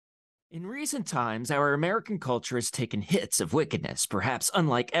In recent times, our American culture has taken hits of wickedness, perhaps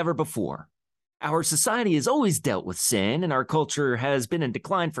unlike ever before. Our society has always dealt with sin, and our culture has been in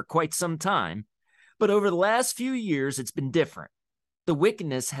decline for quite some time. But over the last few years, it's been different. The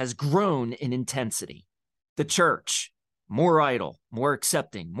wickedness has grown in intensity. The church, more idle, more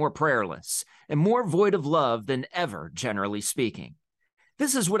accepting, more prayerless, and more void of love than ever, generally speaking.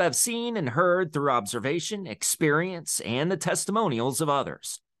 This is what I've seen and heard through observation, experience, and the testimonials of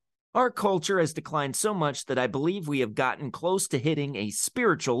others. Our culture has declined so much that I believe we have gotten close to hitting a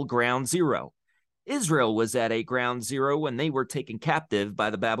spiritual ground zero. Israel was at a ground zero when they were taken captive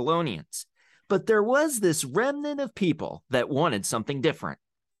by the Babylonians. But there was this remnant of people that wanted something different.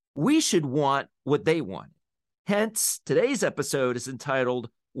 We should want what they want. Hence, today's episode is entitled,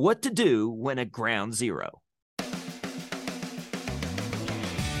 What to Do When at Ground Zero.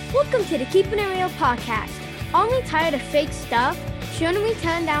 Welcome to the Keeping It Real podcast. Only tired of fake stuff? Shouldn't we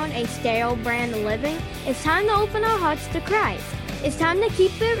turn down a stale brand of living? It's time to open our hearts to Christ. It's time to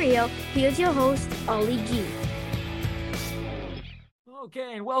keep it real. Here's your host, Ollie G.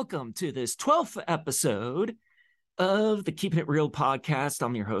 Okay, and welcome to this 12th episode of the Keeping It Real podcast.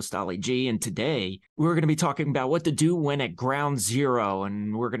 I'm your host, Ollie G, and today we're going to be talking about what to do when at ground zero,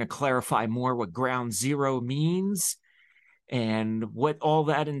 and we're going to clarify more what ground zero means and what all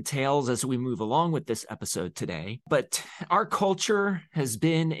that entails as we move along with this episode today. But our culture has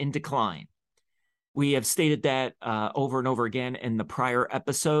been in decline. We have stated that over and over again in the prior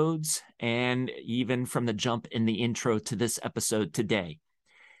episodes, and even from the jump in the intro to this episode today.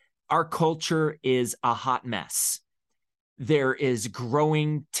 Our culture is a hot mess. There is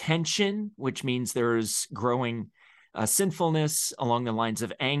growing tension, which means there's growing sinfulness along the lines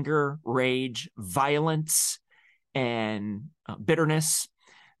of anger, rage, violence, and bitterness.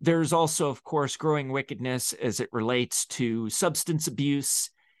 There's also, of course, growing wickedness as it relates to substance abuse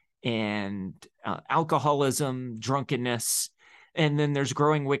and alcoholism, drunkenness. And then there's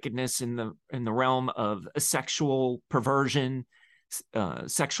growing wickedness in the realm of sexual perversion,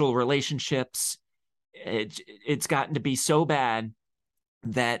 sexual relationships. It's gotten to be so bad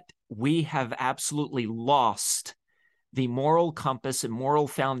that we have absolutely lost the moral compass and moral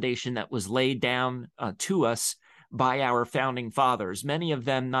foundation that was laid down to us by our founding fathers, many of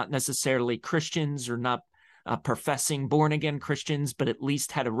them not necessarily Christians or not professing born-again Christians, but at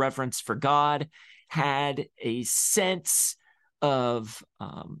least had a reverence for God, had a sense of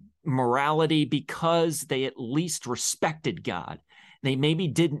morality because they at least respected God. They maybe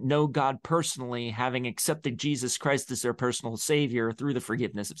didn't know God personally, having accepted Jesus Christ as their personal Savior through the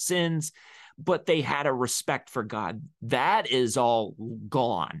forgiveness of sins, but they had a respect for God. That is all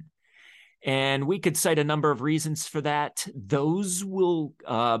gone. And we could cite a number of reasons for that. Those will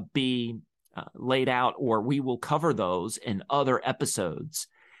be laid out, or we will cover those in other episodes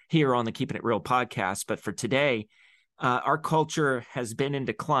here on the Keeping It Real podcast. But for today, our culture has been in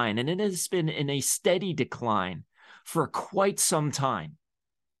decline, and it has been in a steady decline for quite some time.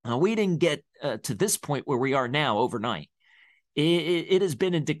 We didn't get to this point where we are now overnight. It has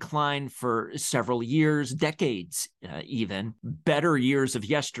been in decline for several years, decades, even. Better years of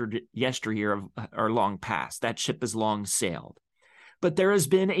yesteryear are long past. That ship has long sailed. But there has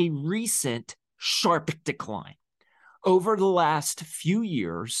been a recent sharp decline. Over the last few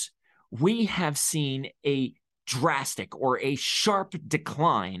years, we have seen a drastic or a sharp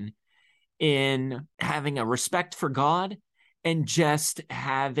decline in having a respect for God and just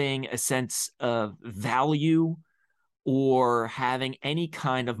having a sense of value or having any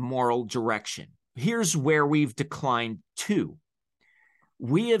kind of moral direction. Here's where we've declined to.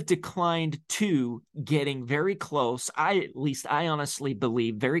 We have declined to getting very close, I honestly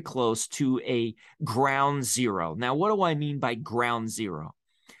believe, very close to a ground zero. Now, what do I mean by ground zero?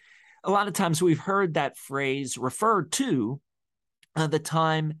 A lot of times we've heard that phrase referred to the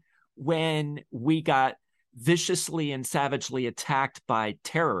time when we got viciously and savagely attacked by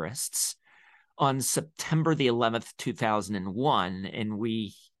terrorists on September the 11th, 2001, and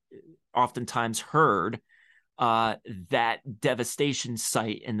we oftentimes heard that devastation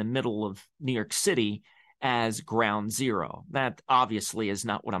site in the middle of New York City as ground zero. That obviously is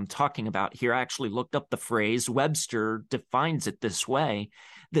not what I'm talking about here. I actually looked up the phrase. Webster defines it this way,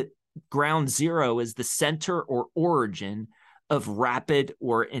 that ground zero is the center or origin of rapid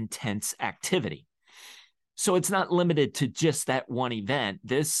or intense activity. So it's not limited to just that one event.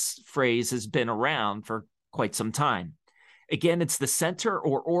 This phrase has been around for quite some time. Again, it's the center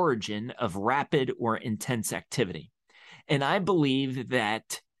or origin of rapid or intense activity. And I believe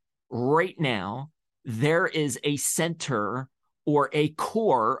that right now there is a center or a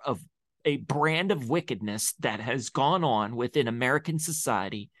core of a brand of wickedness that has gone on within American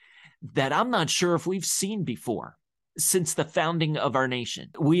society that I'm not sure if we've seen before since the founding of our nation.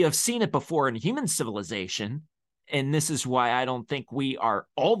 We have seen it before in human civilization, and this is why I don't think we are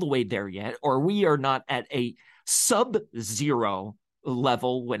all the way there yet, or we are not at a sub-zero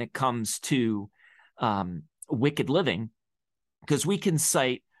level when it comes to wicked living, because we can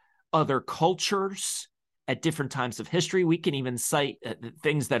cite other cultures at different times of history. We can even cite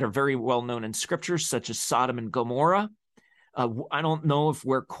things that are very well known in scripture, such as Sodom and Gomorrah. I don't know if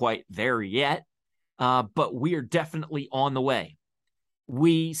we're quite there yet, but we are definitely on the way.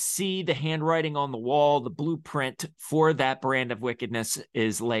 We see the handwriting on the wall. The blueprint for that brand of wickedness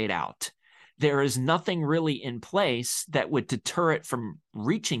is laid out. There is nothing really in place that would deter it from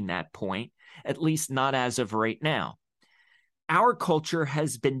reaching that point, at least not as of right now. Our culture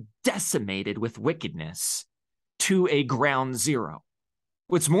has been decimated with wickedness to a ground zero.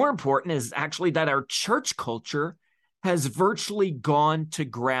 What's more important is actually that our church culture has virtually gone to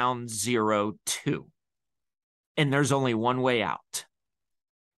ground zero too. And there's only one way out.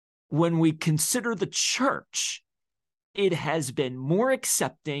 When we consider the church, it has been more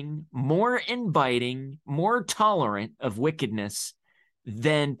accepting, more inviting, more tolerant of wickedness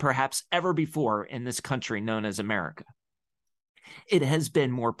than perhaps ever before in this country known as America. It has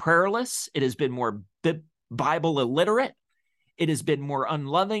been more prayerless. It has been more Bible illiterate. It has been more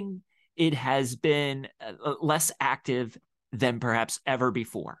unloving. It has been less active than perhaps ever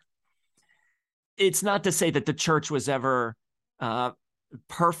before. It's not to say that the church was ever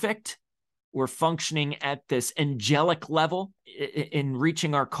perfect. We're functioning at this angelic level in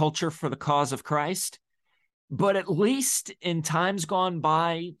reaching our culture for the cause of Christ. But at least in times gone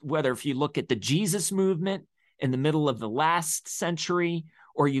by, whether if you look at the Jesus movement in the middle of the last century,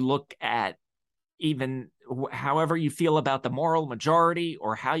 or you look at even however you feel about the moral majority,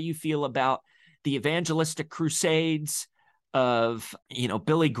 or how you feel about the evangelistic crusades of,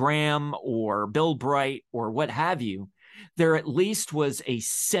 Billy Graham or Bill Bright or what have you, there at least was a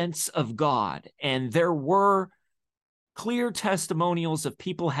sense of God. And there were clear testimonials of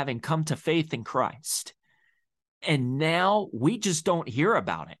people having come to faith in Christ. And now we just don't hear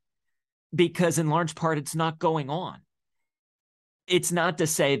about it because in large part, it's not going on. It's not to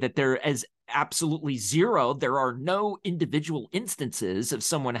say that there is absolutely zero. There are no individual instances of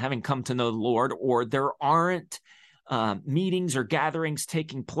someone having come to know the Lord, or there aren't meetings or gatherings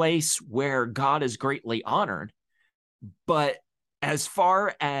taking place where God is greatly honored. But as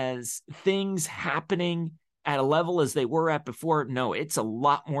far as things happening at a level as they were at before, no, it's a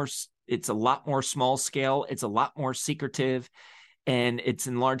lot more small scale. It's a lot more secretive. And it's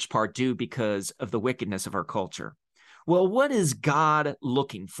in large part due because of the wickedness of our culture. Well, what is God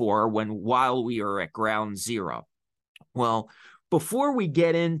looking for while we are at ground zero? Well, before we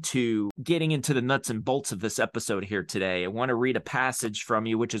get into getting into the nuts and bolts of this episode here today, I want to read a passage from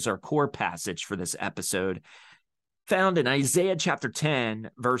you, which is our core passage for this episode, found in Isaiah chapter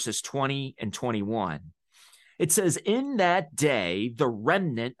 10, verses 20 and 21. It says, "In that day, the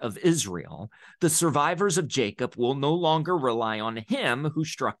remnant of Israel, the survivors of Jacob, will no longer rely on him who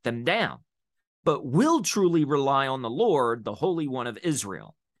struck them down, but will truly rely on the Lord, the Holy One of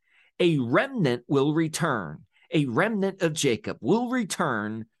Israel. A remnant will return. A remnant of Jacob will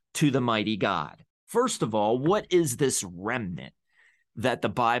return to the mighty God." First of all, what is this remnant that the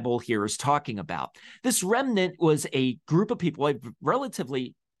Bible here is talking about? This remnant was a group of people, a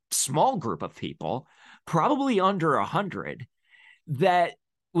relatively small group of people, probably under 100, that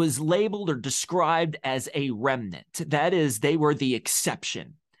was labeled or described as a remnant. That is, they were the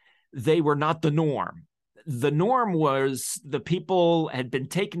exception. They were not the norm. The norm was the people had been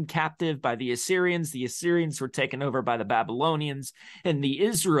taken captive by the Assyrians. The Assyrians were taken over by the Babylonians, and the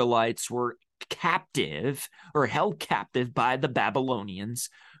Israelites were captive or held captive by the Babylonians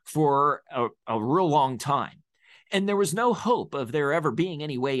for a real long time. And there was no hope of there ever being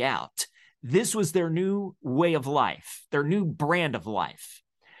any way out. This was their new way of life, their new brand of life,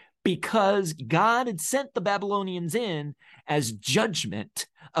 because God had sent the Babylonians in as judgment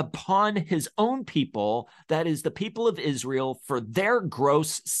upon his own people, that is the people of Israel, for their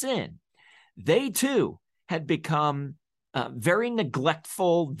gross sin. They too had become very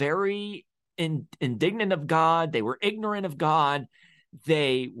neglectful, very indignant of God. They were ignorant of God.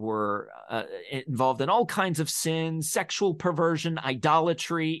 They were involved in all kinds of sins, sexual perversion,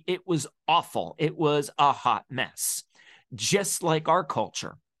 idolatry. It was awful. It was a hot mess, just like our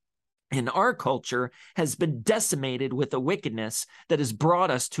culture. And our culture has been decimated with a wickedness that has brought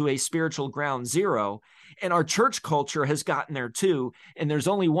us to a spiritual ground zero. And our church culture has gotten there too. And there's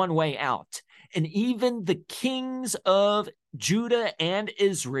only one way out. And even the kings of Judah and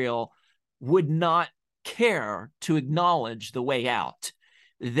Israel would not care to acknowledge the way out,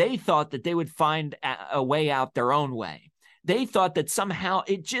 they thought that they would find a way out their own way. They thought that somehow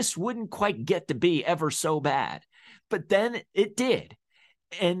it just wouldn't quite get to be ever so bad. But then it did.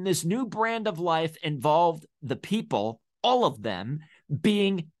 And this new brand of life involved the people, all of them,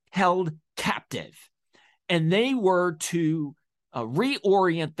 being held captive. And they were to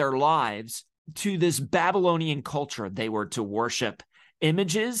reorient their lives to this Babylonian culture. They were to worship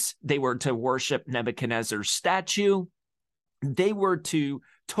images. They were to worship Nebuchadnezzar's statue. They were to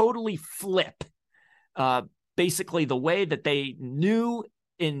totally flip basically the way that they knew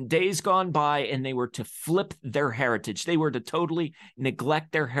in days gone by, and they were to flip their heritage. They were to totally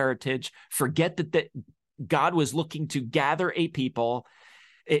neglect their heritage, forget that God was looking to gather a people.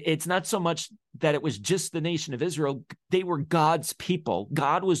 It's not so much that it was just the nation of Israel. They were God's people.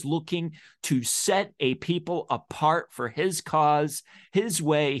 God was looking to set a people apart for his cause, his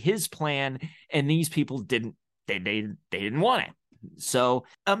way, his plan, and these people didn't want it. So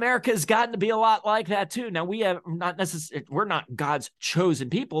America's gotten to be a lot like that too. Now we're not God's chosen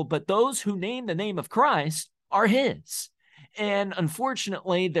people, but those who name the name of Christ are his. And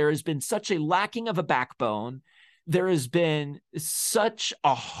unfortunately, there has been such a lacking of a backbone. There has been such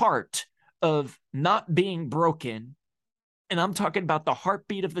a heart of not being broken. And I'm talking about the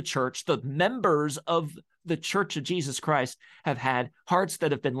heartbeat of the church. The members of the Church of Jesus Christ have had hearts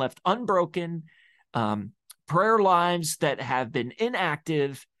that have been left unbroken, prayer lives that have been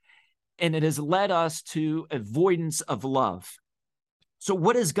inactive, and it has led us to avoidance of love. So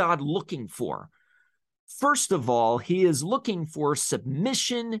what is God looking for? First of all, he is looking for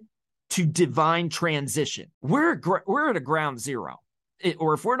submission to divine transition. We're at a ground zero,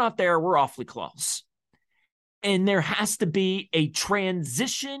 or if we're not there, we're awfully close. And there has to be a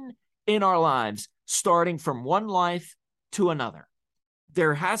transition in our lives, starting from one life to another.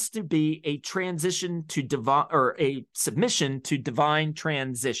 There has to be a transition to divine, or a submission to divine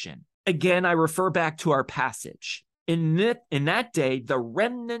transition. Again, I refer back to our passage. In that day, the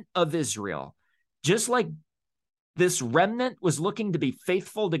remnant of Israel, just like this remnant was looking to be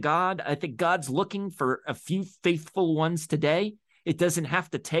faithful to God, I think God's looking for a few faithful ones today. It doesn't have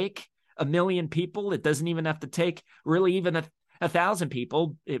to take 1 million people. It doesn't even have to take really even 1,000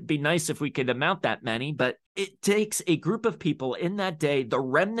 people. It'd be nice if we could amount that many, but it takes a group of people in that day, the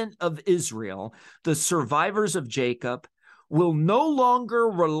remnant of Israel, the survivors of Jacob, will no longer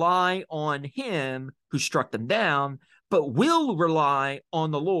rely on him who struck them down, but will rely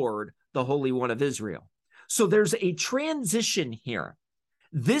on the Lord, the Holy One of Israel. So there's a transition here.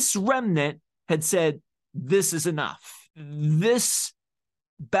 This remnant had said, this is enough. This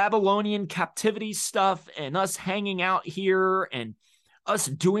Babylonian captivity stuff and us hanging out here and us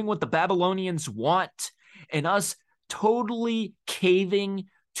doing what the Babylonians want and us totally caving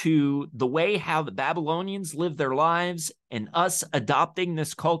to the way how the Babylonians live their lives and us adopting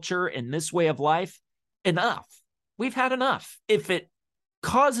this culture and this way of life, enough. We've had enough. If it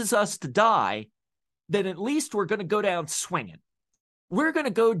causes us to die, then at least we're going to go down swinging. We're going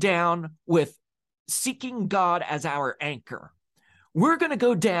to go down with seeking God as our anchor. We're going to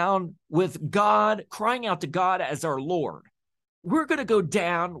go down with God, crying out to God as our Lord. We're going to go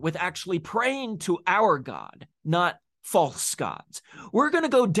down with actually praying to our God, not false gods. We're going to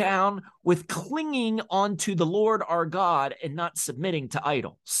go down with clinging onto the Lord our God and not submitting to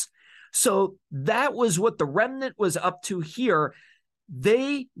idols. So that was what the remnant was up to here.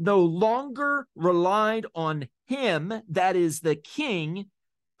 They no longer relied on him, that is the king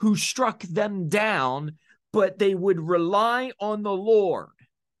who struck them down, but they would rely on the Lord.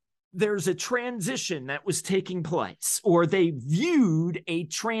 There's a transition that was taking place, or they viewed a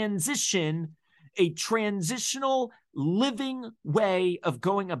transition, a transitional living way of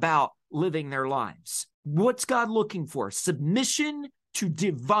going about living their lives. What's God looking for? Submission to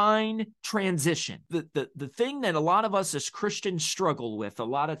divine transition. The thing that a lot of us as Christians struggle with a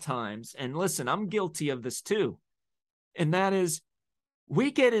lot of times, and listen, I'm guilty of this too, and that is we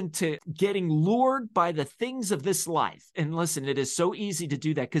get into getting lured by the things of this life. And listen, it is so easy to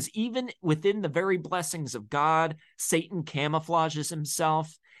do that because even within the very blessings of God, Satan camouflages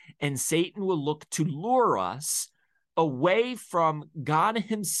himself, and Satan will look to lure us away from God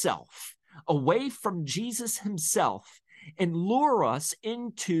himself, away from Jesus himself, and lure us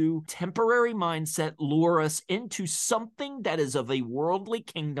into temporary mindset, lure us into something that is of a worldly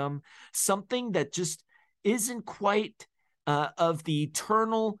kingdom, something that just isn't quite of the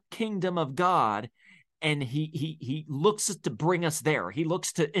eternal kingdom of God, and he looks to bring us there. He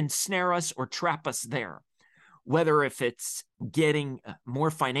looks to ensnare us or trap us there, whether if it's getting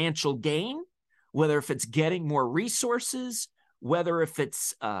more financial gain, whether if it's getting more resources, whether if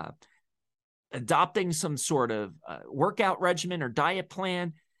it's adopting some sort of workout regimen or diet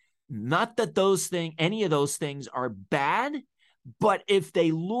plan. Not that any of those things are bad, but if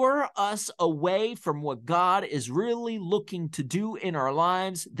they lure us away from what God is really looking to do in our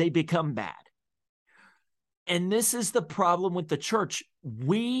lives, they become bad. And this is the problem with the church.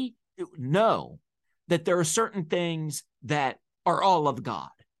 We know that there are certain things that are all of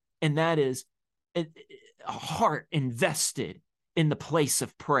God, and that is a heart invested in the place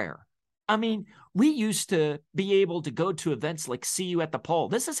of prayer. I mean, we used to be able to go to events like See You at the Pole.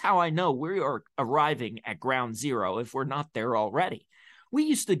 This is how I know we are arriving at ground zero if we're not there already. We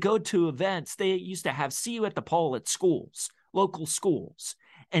used to go to events. They used to have See You at the Pole at schools, local schools.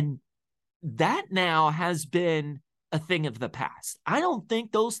 And that now has been a thing of the past. I don't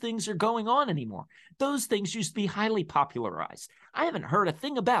think those things are going on anymore. Those things used to be highly popularized. I haven't heard a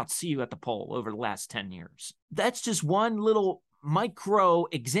thing about See You at the Pole over the last 10 years. That's just one little micro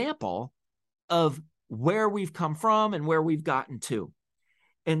example of where we've come from and where we've gotten to.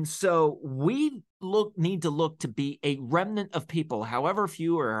 And so we need to look to be a remnant of people, however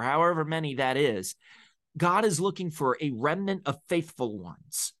few or however many that is. God is looking for a remnant of faithful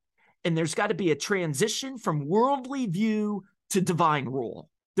ones. And there's got to be a transition from worldly view to divine rule.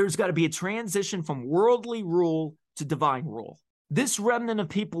 There's got to be a transition from worldly rule to divine rule. This remnant of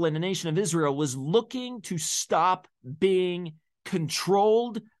people in the nation of Israel was looking to stop being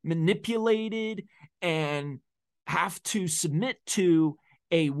controlled, manipulated, and have to submit to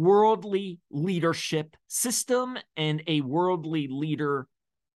a worldly leadership system and a worldly leader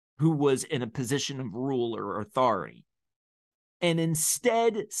who was in a position of rule or authority, and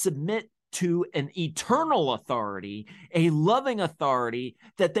instead submit to an eternal authority, a loving authority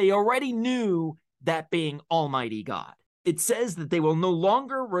that they already knew, that being Almighty God. It says that they will no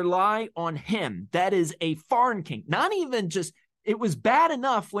longer rely on him. That is a foreign king. Not even just, it was bad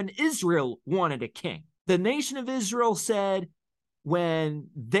enough when Israel wanted a king. The nation of Israel said when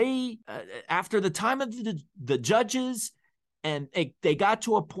they, after the time of the judges, and they got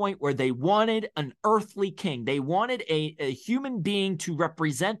to a point where they wanted an earthly king. They wanted a human being to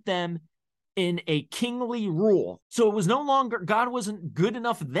represent them in a kingly rule. So it was no longer, God wasn't good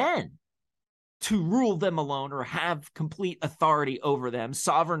enough then to rule them alone or have complete authority over them,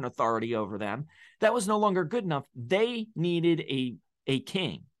 sovereign authority over them. That was no longer good enough. They needed a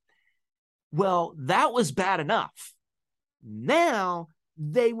king. Well, that was bad enough. Now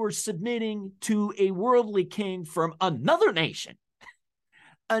they were submitting to a worldly king from another nation,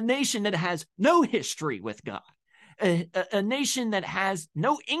 a nation that has no history with God, a nation that has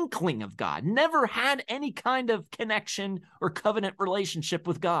no inkling of God, never had any kind of connection or covenant relationship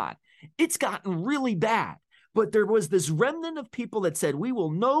with God. It's gotten really bad. But there was this remnant of people that said, we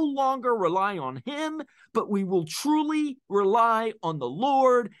will no longer rely on him, but we will truly rely on the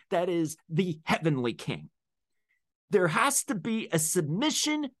Lord, that is the heavenly king. There has to be a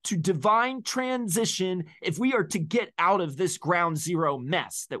submission to divine transition if we are to get out of this ground zero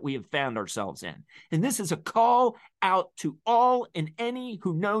mess that we have found ourselves in. And this is a call out to all and any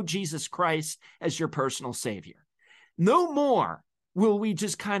who know Jesus Christ as your personal Savior. No more will we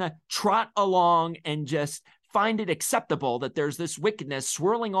just kind of trot along and just find it acceptable that there's this wickedness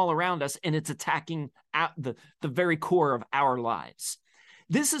swirling all around us and it's attacking at the very core of our lives.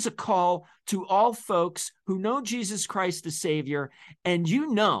 This is a call to all folks who know Jesus Christ as Savior, and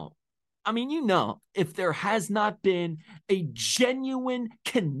if there has not been a genuine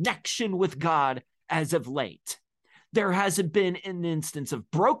connection with God as of late. There hasn't been an instance of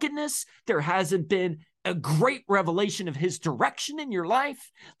brokenness. There hasn't been a great revelation of his direction in your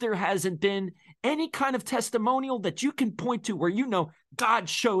life. There hasn't been any kind of testimonial that you can point to where you know God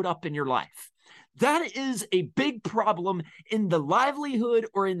showed up in your life. That is a big problem in the livelihood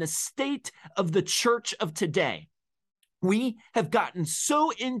or in the state of the church of today. We have gotten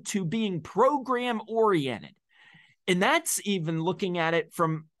so into being program-oriented. And that's even looking at it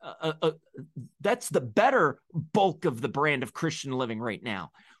from, that's the better bulk of the brand of Christian living right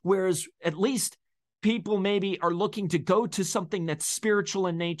now. Whereas at least people maybe are looking to go to something that's spiritual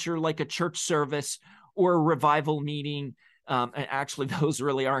in nature, like a church service or a revival meeting. And actually, those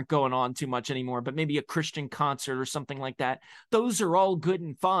really aren't going on too much anymore, but maybe a Christian concert or something like that. Those are all good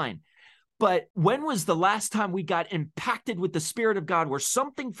and fine. But when was the last time we got impacted with the Spirit of God, where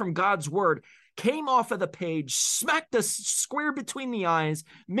something from God's word came off of the page, smacked us square between the eyes,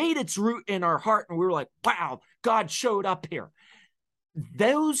 made its root in our heart, and we were like, wow, God showed up here?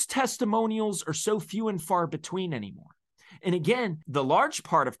 Those testimonials are so few and far between anymore. And again, the large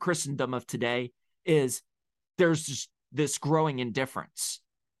part of Christendom of today is there's just this growing indifference.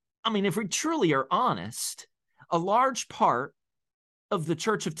 I mean, if we truly are honest, a large part of the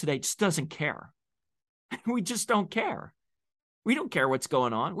church of today just doesn't care. We just don't care. We don't care what's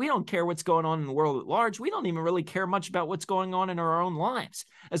going on. We don't care what's going on in the world at large. We don't even really care much about what's going on in our own lives.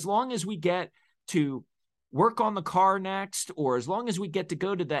 As long as we get to work on the car next, or as long as we get to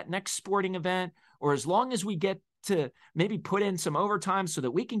go to that next sporting event, or as long as we get to maybe put in some overtime so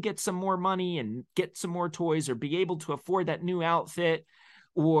that we can get some more money and get some more toys or be able to afford that new outfit,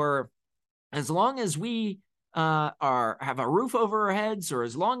 or as long as we have a roof over our heads, or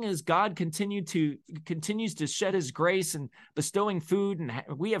as long as God continues to shed his grace and bestowing food, and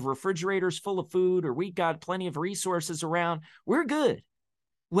we have refrigerators full of food, or we got plenty of resources around, we're good.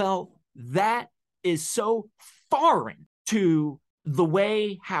 Well, that is so foreign to the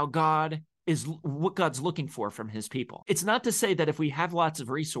way how God is, what God's looking for from his people. It's not to say that if we have lots of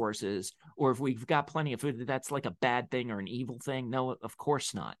resources or if we've got plenty of food, that's like a bad thing or an evil thing. No, of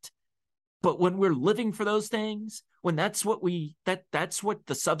course not. But when we're living for those things, when that's what that's what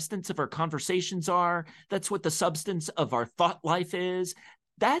the substance of our conversations are, that's what the substance of our thought life is,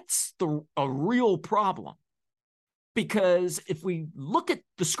 that's a real problem. Because if we look at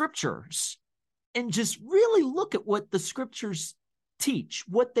the scriptures and just really look at what the scriptures teach,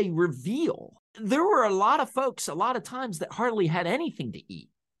 what they reveal, there were a lot of folks, a lot of times, that hardly had anything to eat.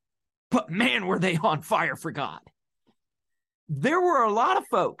 But man, were they on fire for God. There were a lot of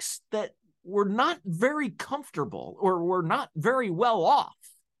folks that were not very comfortable or were not very well off.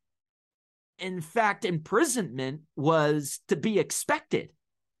 In fact, imprisonment was to be expected.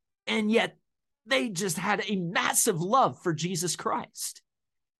 And yet they just had a massive love for Jesus Christ.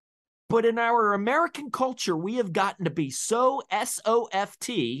 But in our American culture, we have gotten to be so soft,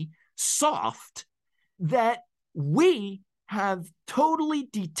 soft, that we have totally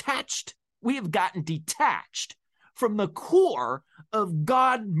detached. We have gotten detached from the core of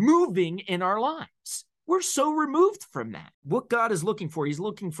God moving in our lives. We're so removed from that. What God is looking for, he's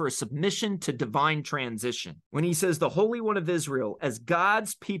looking for a submission to divine transition. When he says the Holy One of Israel, as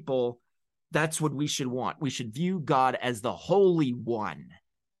God's people, that's what we should want. We should view God as the Holy One.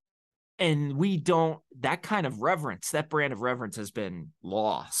 And we don't, that kind of reverence, that brand of reverence has been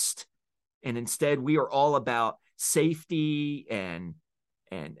lost. And instead, we are all about safety and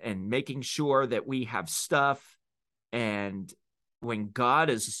making sure that we have stuff. And when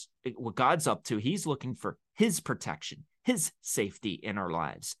what God's up to, he's looking for his protection, his safety in our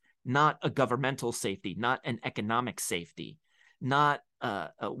lives, not a governmental safety, not an economic safety, not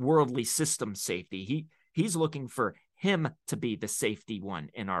a worldly system safety. He's looking for him to be the safety one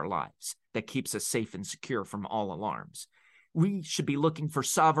in our lives that keeps us safe and secure from all alarms. We should be looking for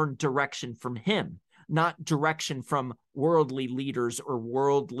sovereign direction from him, not direction from worldly leaders or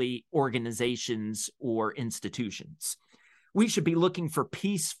worldly organizations or institutions. We should be looking for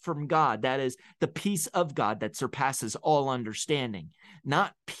peace from God. That is the peace of God that surpasses all understanding,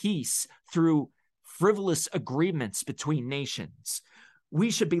 not peace through frivolous agreements between nations.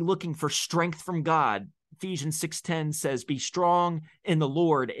 We should be looking for strength from God. Ephesians 6:10 says, be strong in the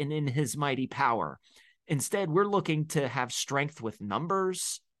Lord and in his mighty power. Instead, we're looking to have strength with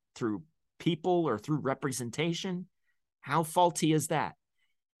numbers, through people, or through representation. How faulty is that?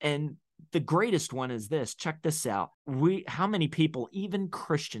 And the greatest one is this. Check this out. How many people, even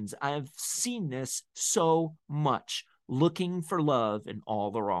Christians, I've seen this so much, looking for love in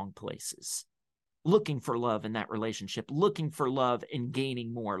all the wrong places. Looking for love in that relationship, looking for love in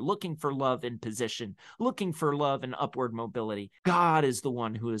gaining more, looking for love in position, looking for love in upward mobility. God is the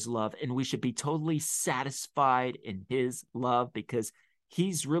one who is love, and we should be totally satisfied in his love because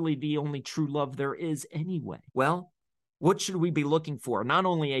he's really the only true love there is anyway. Well, what should we be looking for? Not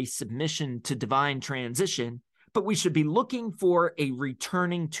only a submission to divine transition, but we should be looking for a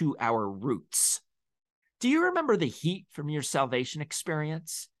returning to our roots. Do you remember the heat from your salvation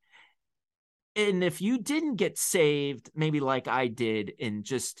experience? And if you didn't get saved, maybe like I did, and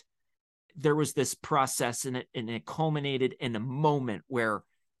just there was this process and it culminated in a moment where,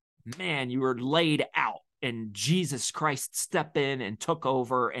 man, you were laid out and Jesus Christ stepped in and took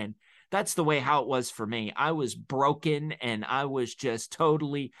over. And that's the way how it was for me. I was broken and I was just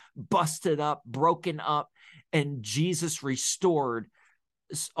totally busted up, broken up, and Jesus restored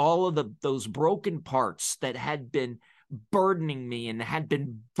all of those broken parts that had been burdening me and had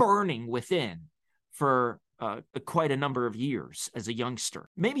been burning within for quite a number of years as a youngster.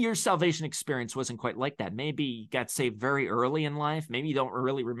 Maybe your salvation experience wasn't quite like that. Maybe you got saved very early in life. Maybe you don't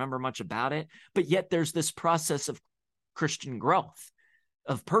really remember much about it, but yet there's this process of Christian growth,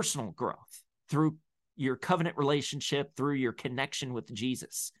 of personal growth through your covenant relationship, through your connection with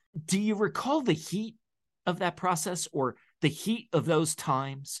Jesus. Do you recall the heat of that process or the heat of those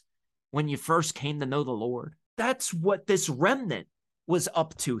times when you first came to know the Lord? That's what this remnant was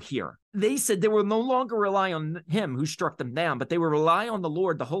up to here. They said they will no longer rely on him who struck them down, but they will rely on the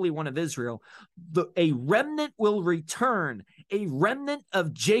Lord, the Holy One of Israel. A remnant will return. A remnant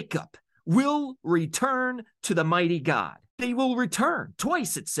of Jacob will return to the mighty God. They will return.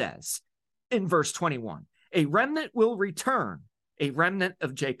 Twice it says in verse 21. A remnant will return. A remnant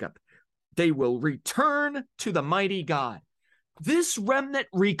of Jacob. They will return to the mighty God. This remnant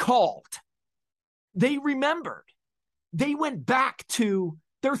recalled. They remembered. They went back to,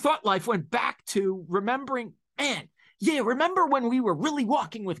 their thought life went back to remembering, man, yeah, remember when we were really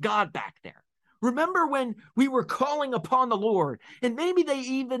walking with God back there? Remember when we were calling upon the Lord? And maybe they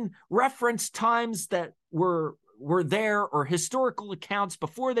even referenced times that were there, or historical accounts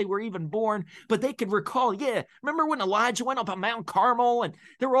before they were even born, but they could recall, yeah, remember when Elijah went up on Mount Carmel and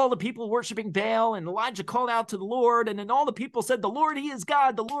there were all the people worshiping Baal, and Elijah called out to the Lord, and then all the people said, the Lord, he is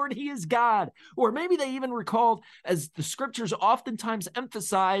God, the Lord, he is God. Or maybe they even recalled, as the scriptures oftentimes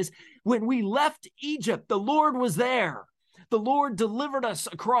emphasize, when we left Egypt, the Lord was there. The Lord delivered us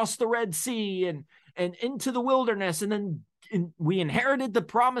across the Red Sea and into the wilderness, and then we inherited the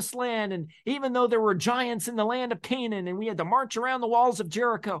promised land. And even though there were giants in the land of Canaan and we had to march around the walls of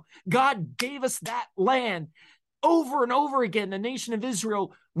Jericho, God gave us that land over and over again. The nation of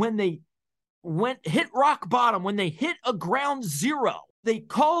Israel, when they hit rock bottom, when they hit a ground zero, they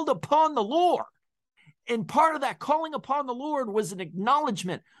called upon the Lord. And part of that calling upon the Lord was an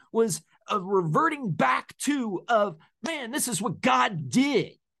acknowledgement, was a reverting back to of, man, this is what God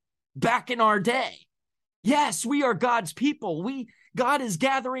did back in our day. Yes, we are God's people. God is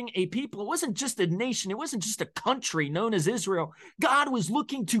gathering a people. It wasn't just a nation. It wasn't just a country known as Israel. God was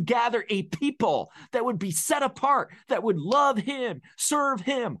looking to gather a people that would be set apart, that would love him, serve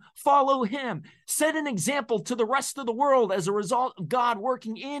him, follow him, set an example to the rest of the world as a result of God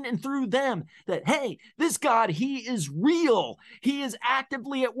working in and through them, that, hey, this God, he is real. He is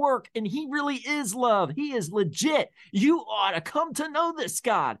actively at work, and he really is love. He is legit. You ought to come to know this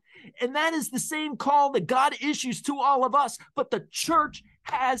God. And that is the same call that God issues to all of us, but the church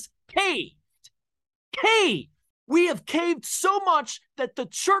has caved. We have caved so much that the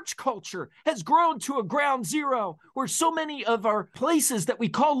church culture has grown to a ground zero, where so many of our places that we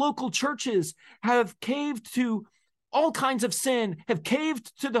call local churches have caved to all kinds of sin, have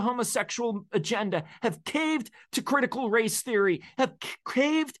caved to the homosexual agenda, have caved to critical race theory, have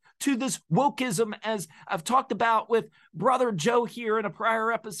caved to this wokeism, as I've talked about with Brother Joe here in a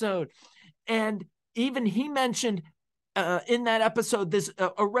prior episode. And even he mentioned in that episode, this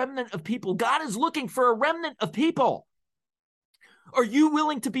a remnant of people. God is looking for a remnant of people. Are you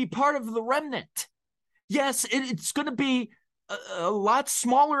willing to be part of the remnant? Yes, it's going to be a lot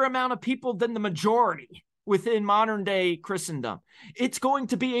smaller amount of people than the majority within modern day Christendom. It's going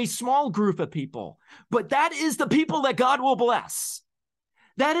to be a small group of people, but that is the people that God will bless.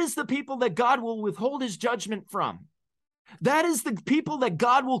 That is the people that God will withhold his judgment from. That is the people that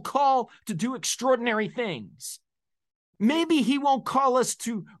God will call to do extraordinary things. Maybe he won't call us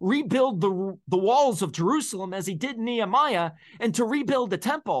to rebuild the walls of Jerusalem as he did Nehemiah and to rebuild the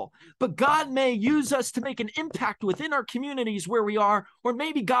temple, but God may use us to make an impact within our communities where we are, or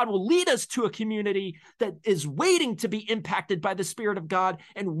maybe God will lead us to a community that is waiting to be impacted by the Spirit of God,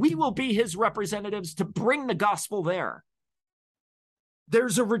 and we will be his representatives to bring the gospel there.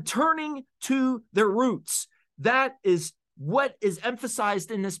 There's a returning to their roots. That is what is emphasized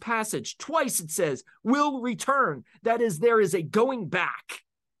in this passage. Twice it says, will return. That is, there is a going back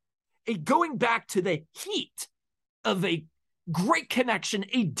to the heat of a great connection,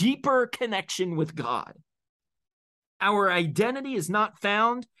 a deeper connection with God. Our identity is not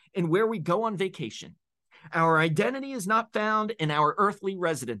found in where we go on vacation. Our identity is not found in our earthly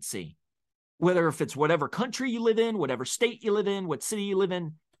residency. Whether if it's whatever country you live in, whatever state you live in, what city you live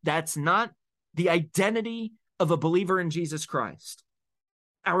in, that's not the identity of a believer in Jesus Christ.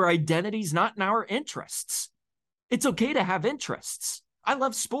 Our identity is not in our interests. It's okay to have interests. I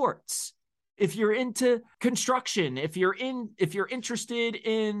love sports. If you're into construction, if you're interested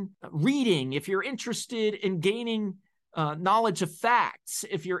in reading, if you're interested in gaining knowledge of facts,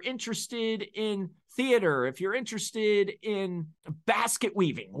 if you're interested in theater, if you're interested in basket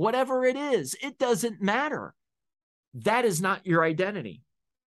weaving, whatever it is, it doesn't matter. That is not your identity.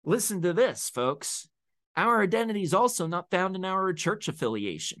 Listen to this, folks. Our identity is also not found in our church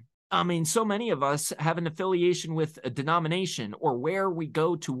affiliation. I mean, so many of us have an affiliation with a denomination or where we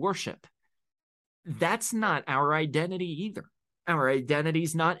go to worship. That's not our identity either. Our identity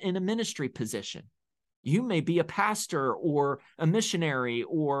is not in a ministry position. You may be a pastor or a missionary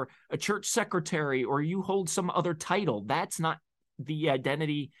or a church secretary, or you hold some other title. That's not the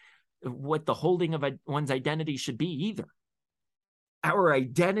identity, what the holding of one's identity should be either. Our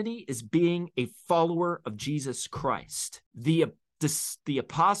identity is being a follower of Jesus Christ. The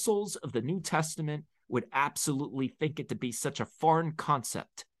apostles of the New Testament would absolutely think it to be such a foreign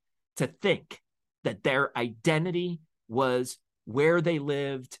concept to think that their identity was where they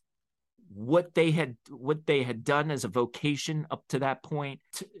lived, what they had done as a vocation up to that point,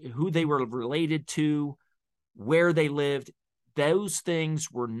 who they were related to, where they lived. Those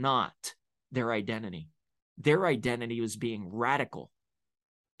things were not their identity. Their identity was being radical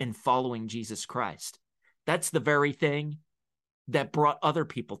in following Jesus Christ. That's the very thing that brought other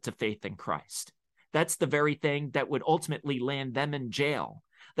people to faith in Christ. That's the very thing that would ultimately land them in jail.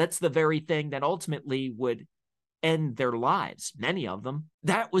 That's the very thing that ultimately would end their lives, many of them.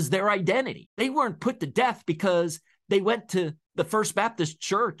 That was their identity. They weren't put to death because they went to the First Baptist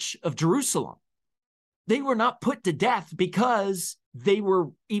Church of Jerusalem. They were not put to death because they were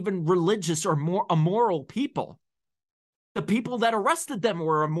even religious or more immoral people. The people that arrested them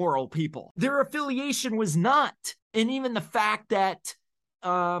were immoral people. Their affiliation was not. And even the fact that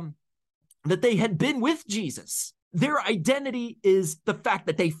they had been with Jesus. Their identity is the fact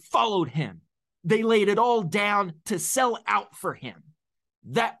that they followed him. They laid it all down to sell out for him.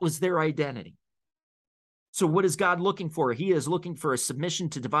 That was their identity. So what is God looking for? He is looking for a submission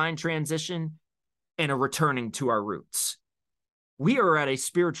to divine transition and a returning to our roots. We are at a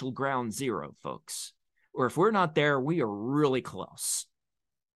spiritual ground zero, folks. Or if we're not there, we are really close.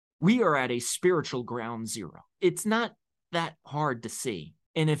 We are at a spiritual ground zero. It's not that hard to see.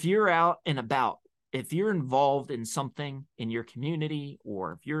 And if you're out and about, if you're involved in something in your community,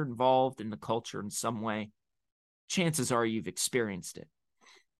 or if you're involved in the culture in some way, chances are you've experienced it.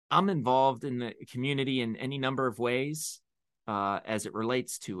 I'm involved in the community in any number of ways as it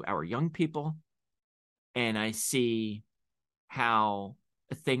relates to our young people. And I see how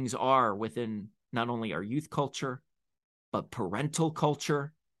things are within not only our youth culture, but parental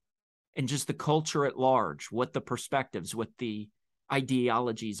culture, and just the culture at large, what the perspectives, what the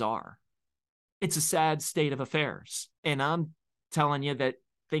ideologies are. It's a sad state of affairs. And I'm telling you that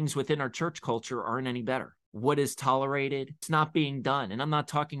things within our church culture aren't any better. What is tolerated? It's not being done. And I'm not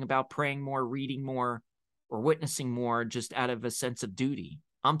talking about praying more, reading more, or witnessing more just out of a sense of duty.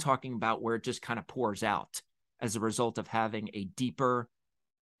 I'm talking about where it just kind of pours out as a result of having a deeper,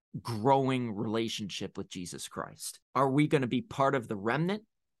 growing relationship with Jesus Christ. Are we going to be part of the remnant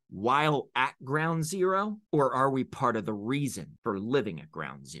while at ground zero, or are we part of the reason for living at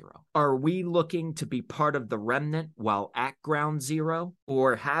ground zero? Are we looking to be part of the remnant while at ground zero,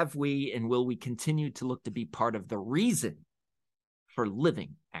 or have we and will we continue to look to be part of the reason for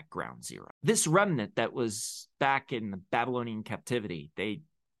living at ground zero? This remnant that was back in the Babylonian captivity,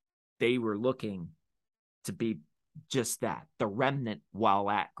 they were looking to be just that, the remnant while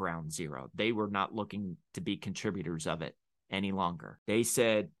at ground zero. They were not looking to be contributors of it any longer. They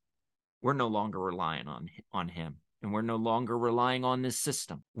said, we're no longer relying on him, and we're no longer relying on this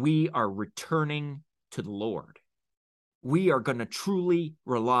system. We are returning to the Lord. We are going to truly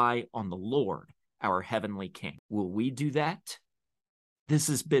rely on the Lord, our heavenly King. Will we do that? This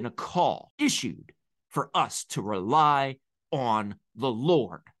has been a call issued for us to rely on the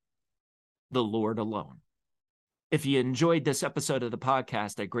Lord alone. If you enjoyed this episode of the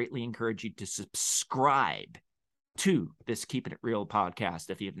podcast, I greatly encourage you to subscribe to this Keeping It Real podcast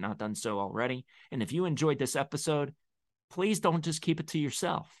if you have not done so already. And if you enjoyed this episode, please don't just keep it to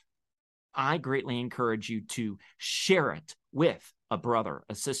yourself. I greatly encourage you to share it with a brother,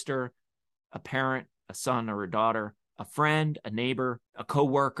 a sister, a parent, a son or a daughter, a friend, a neighbor, a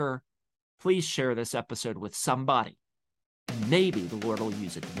coworker. Please share this episode with somebody. And maybe the Lord will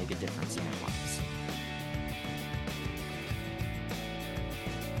use it to make a difference in their lives.